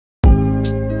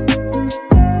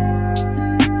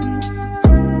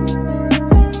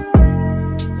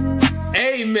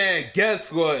And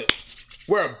guess what?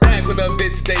 We're back with a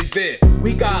bitch day vid.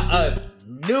 We got a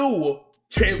new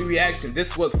trailer reaction.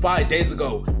 This was 5 days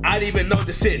ago. I didn't even know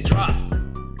the shit dropped.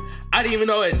 I didn't even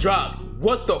know it dropped.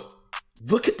 What the?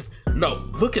 Look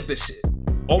at this shit.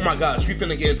 Oh my gosh, we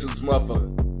finna get into this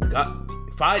motherfucker. God,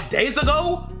 5 days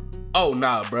ago? Oh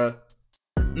nah, bruh.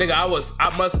 Nigga, I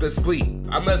must been asleep.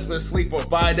 I must been asleep for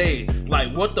 5 days.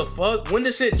 Like, what the fuck? When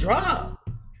did shit drop?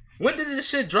 When did this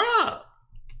shit drop?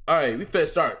 Alright, we finna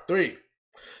start. 3,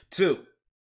 2,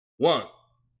 1,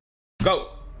 go.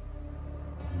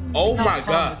 Oh my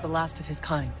god. Was the last of his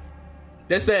kind.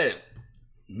 They said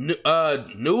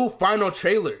new final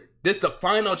trailer. This the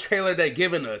final trailer they're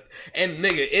giving us. And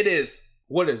nigga, it is,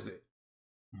 what is it?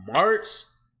 March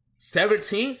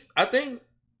 17th, I think?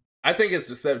 I think it's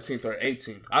the 17th or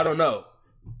 18th. I don't know.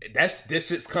 This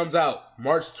shit comes out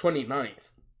March 29th.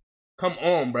 Come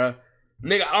on, bruh.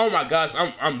 Nigga, oh my gosh,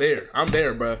 I'm there. I'm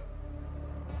there, bruh.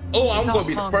 Oh, I'm gonna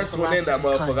be the first one in that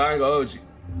motherfucker. I ain't gonna hold you.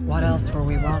 What else were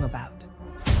we wrong about?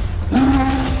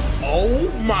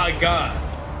 Oh my god.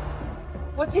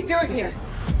 What's he doing here?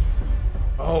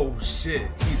 Oh shit,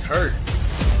 he's hurt.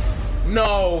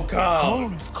 No,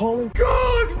 God. Calling.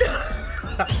 God.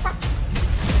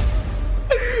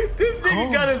 This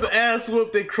nigga got his ass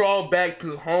whooped and crawled back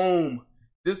to home.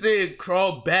 This nigga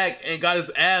crawled back and got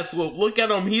his ass whooped. Look at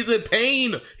him. He's in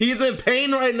pain. He's in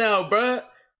pain right now, bruh.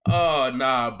 Oh,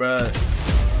 nah, bruh.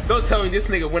 Don't tell me this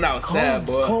nigga went out sad,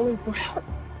 boy. Calling for help.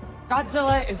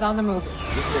 Godzilla is on the move.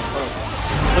 This nigga,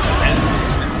 look at that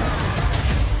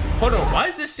shit. Hold on. Why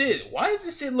is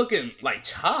this shit looking like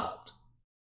chopped?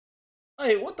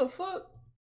 Like, what the fuck?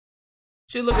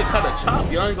 Shit looking kind of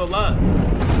chopped. Y'all ain't gonna lie.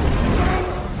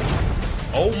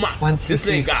 Oh my, once this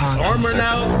nigga got armor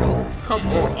now? Come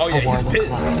on. Oh yeah, he's pissed.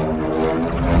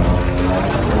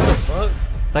 What the fuck?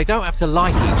 They don't have to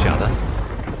like each other.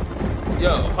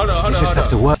 Yo, hold on. They just have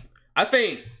to work. I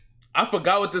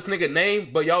forgot what this nigga name,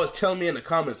 but y'all was telling me in the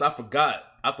comments. I forgot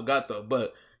though.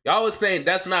 But y'all was saying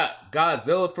that's not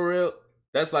Godzilla for real.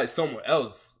 That's like someone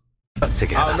else.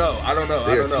 Together. I don't know.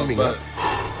 But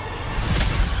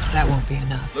that won't be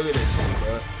enough. Look at this shit,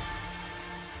 bro.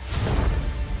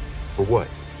 For what?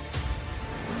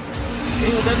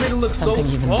 Damn, that nigga looks so small.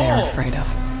 Something even they're afraid of.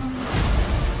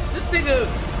 This nigga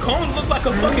Kong look like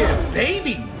a fucking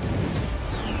baby.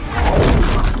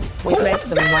 We made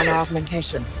some minor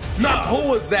augmentations. Nah, who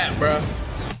was that, bro?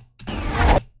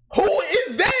 Who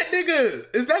is that nigga?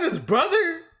 Is that his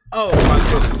brother? Oh my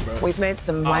goodness, bro. We've made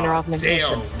some minor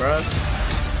augmentations. Damn, bro.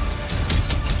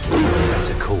 That's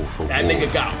a call for that war.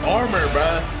 Nigga got armor,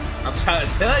 bro. I'm trying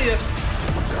to tell you.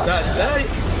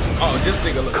 Oh, this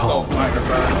nigga looks so fire,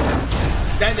 bro.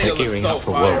 That nigga looks so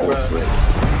fire, bro.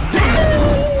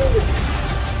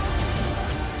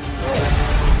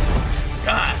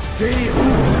 God damn.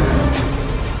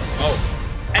 Oh,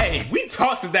 hey, we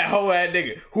tossing that whole ass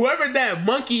nigga. Whoever that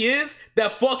monkey is,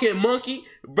 that fucking monkey,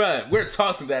 bruh, we're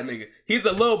tossing that nigga. He's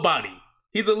a little body.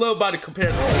 He's a little body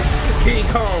compared to King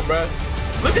Kong, bruh.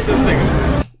 Look at this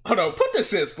nigga. Hold on, put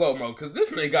this shit in slow-mo, cause this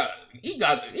nigga he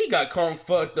got Kong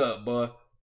fucked up, boy.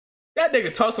 That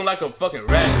nigga tossing like a fucking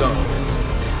rag doll.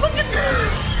 Look at that.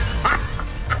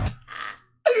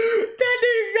 That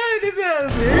nigga got in his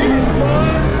ass head, boy.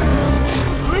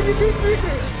 Look at this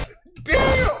nigga.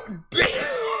 Damn.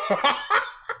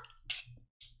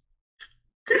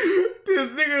 This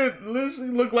nigga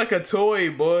literally look like a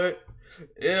toy, boy.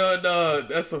 Hell no,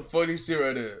 that's some funny shit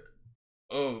right there.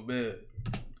 Oh man.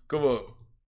 Come on.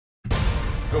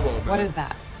 Come on, man. What is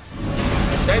that?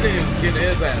 That nigga's getting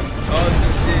his ass tossed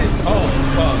and shit. Oh, it's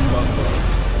pause.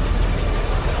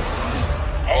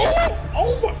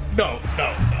 Oh my. No.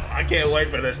 I can't wait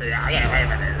for this nigga. I can't wait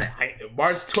for this.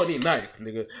 March 29th,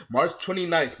 nigga. March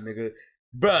 29th, nigga.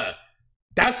 Bruh,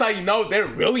 that's how you know they're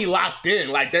really locked in.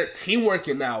 Like, they're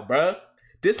teamworking now, bruh.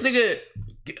 This nigga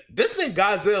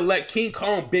Godzilla let King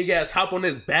Kong big ass hop on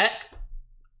his back.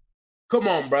 Come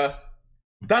on, bruh.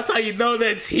 That's how you know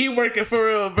they're teamworking for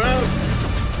real, bro.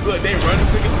 Look, they running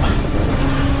together.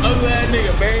 Oh, that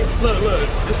nigga, man. Look.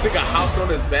 This nigga hopped on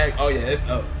his back. Oh, yeah, it's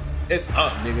up. It's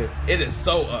up, nigga. It is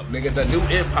so up, nigga. The new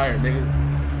empire, nigga.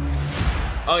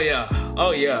 Oh,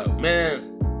 yeah, man.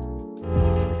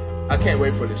 I can't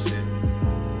wait for this shit.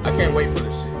 I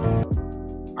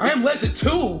am Legend 2.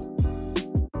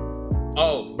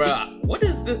 Oh, bruh. What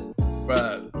is this?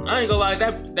 Bruh. I ain't gonna lie.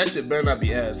 That shit better not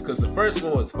be ass. Because the first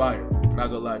one was fire. Not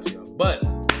gonna lie to y'all. But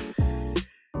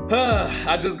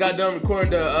I just got done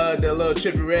recording the little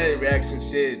Trippy Red reaction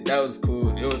shit. That was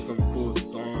cool. It was some cool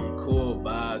song, cool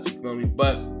vibes, you feel me?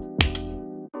 But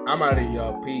I'm out of here,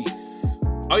 y'all. Peace.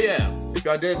 Oh yeah, if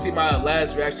y'all didn't see my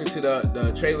last reaction to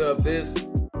the trailer of this,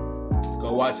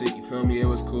 Go watch it. You feel me? It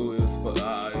was cool. It was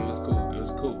cool. It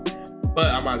was cool.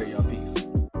 But I'm out of y'all. Peace.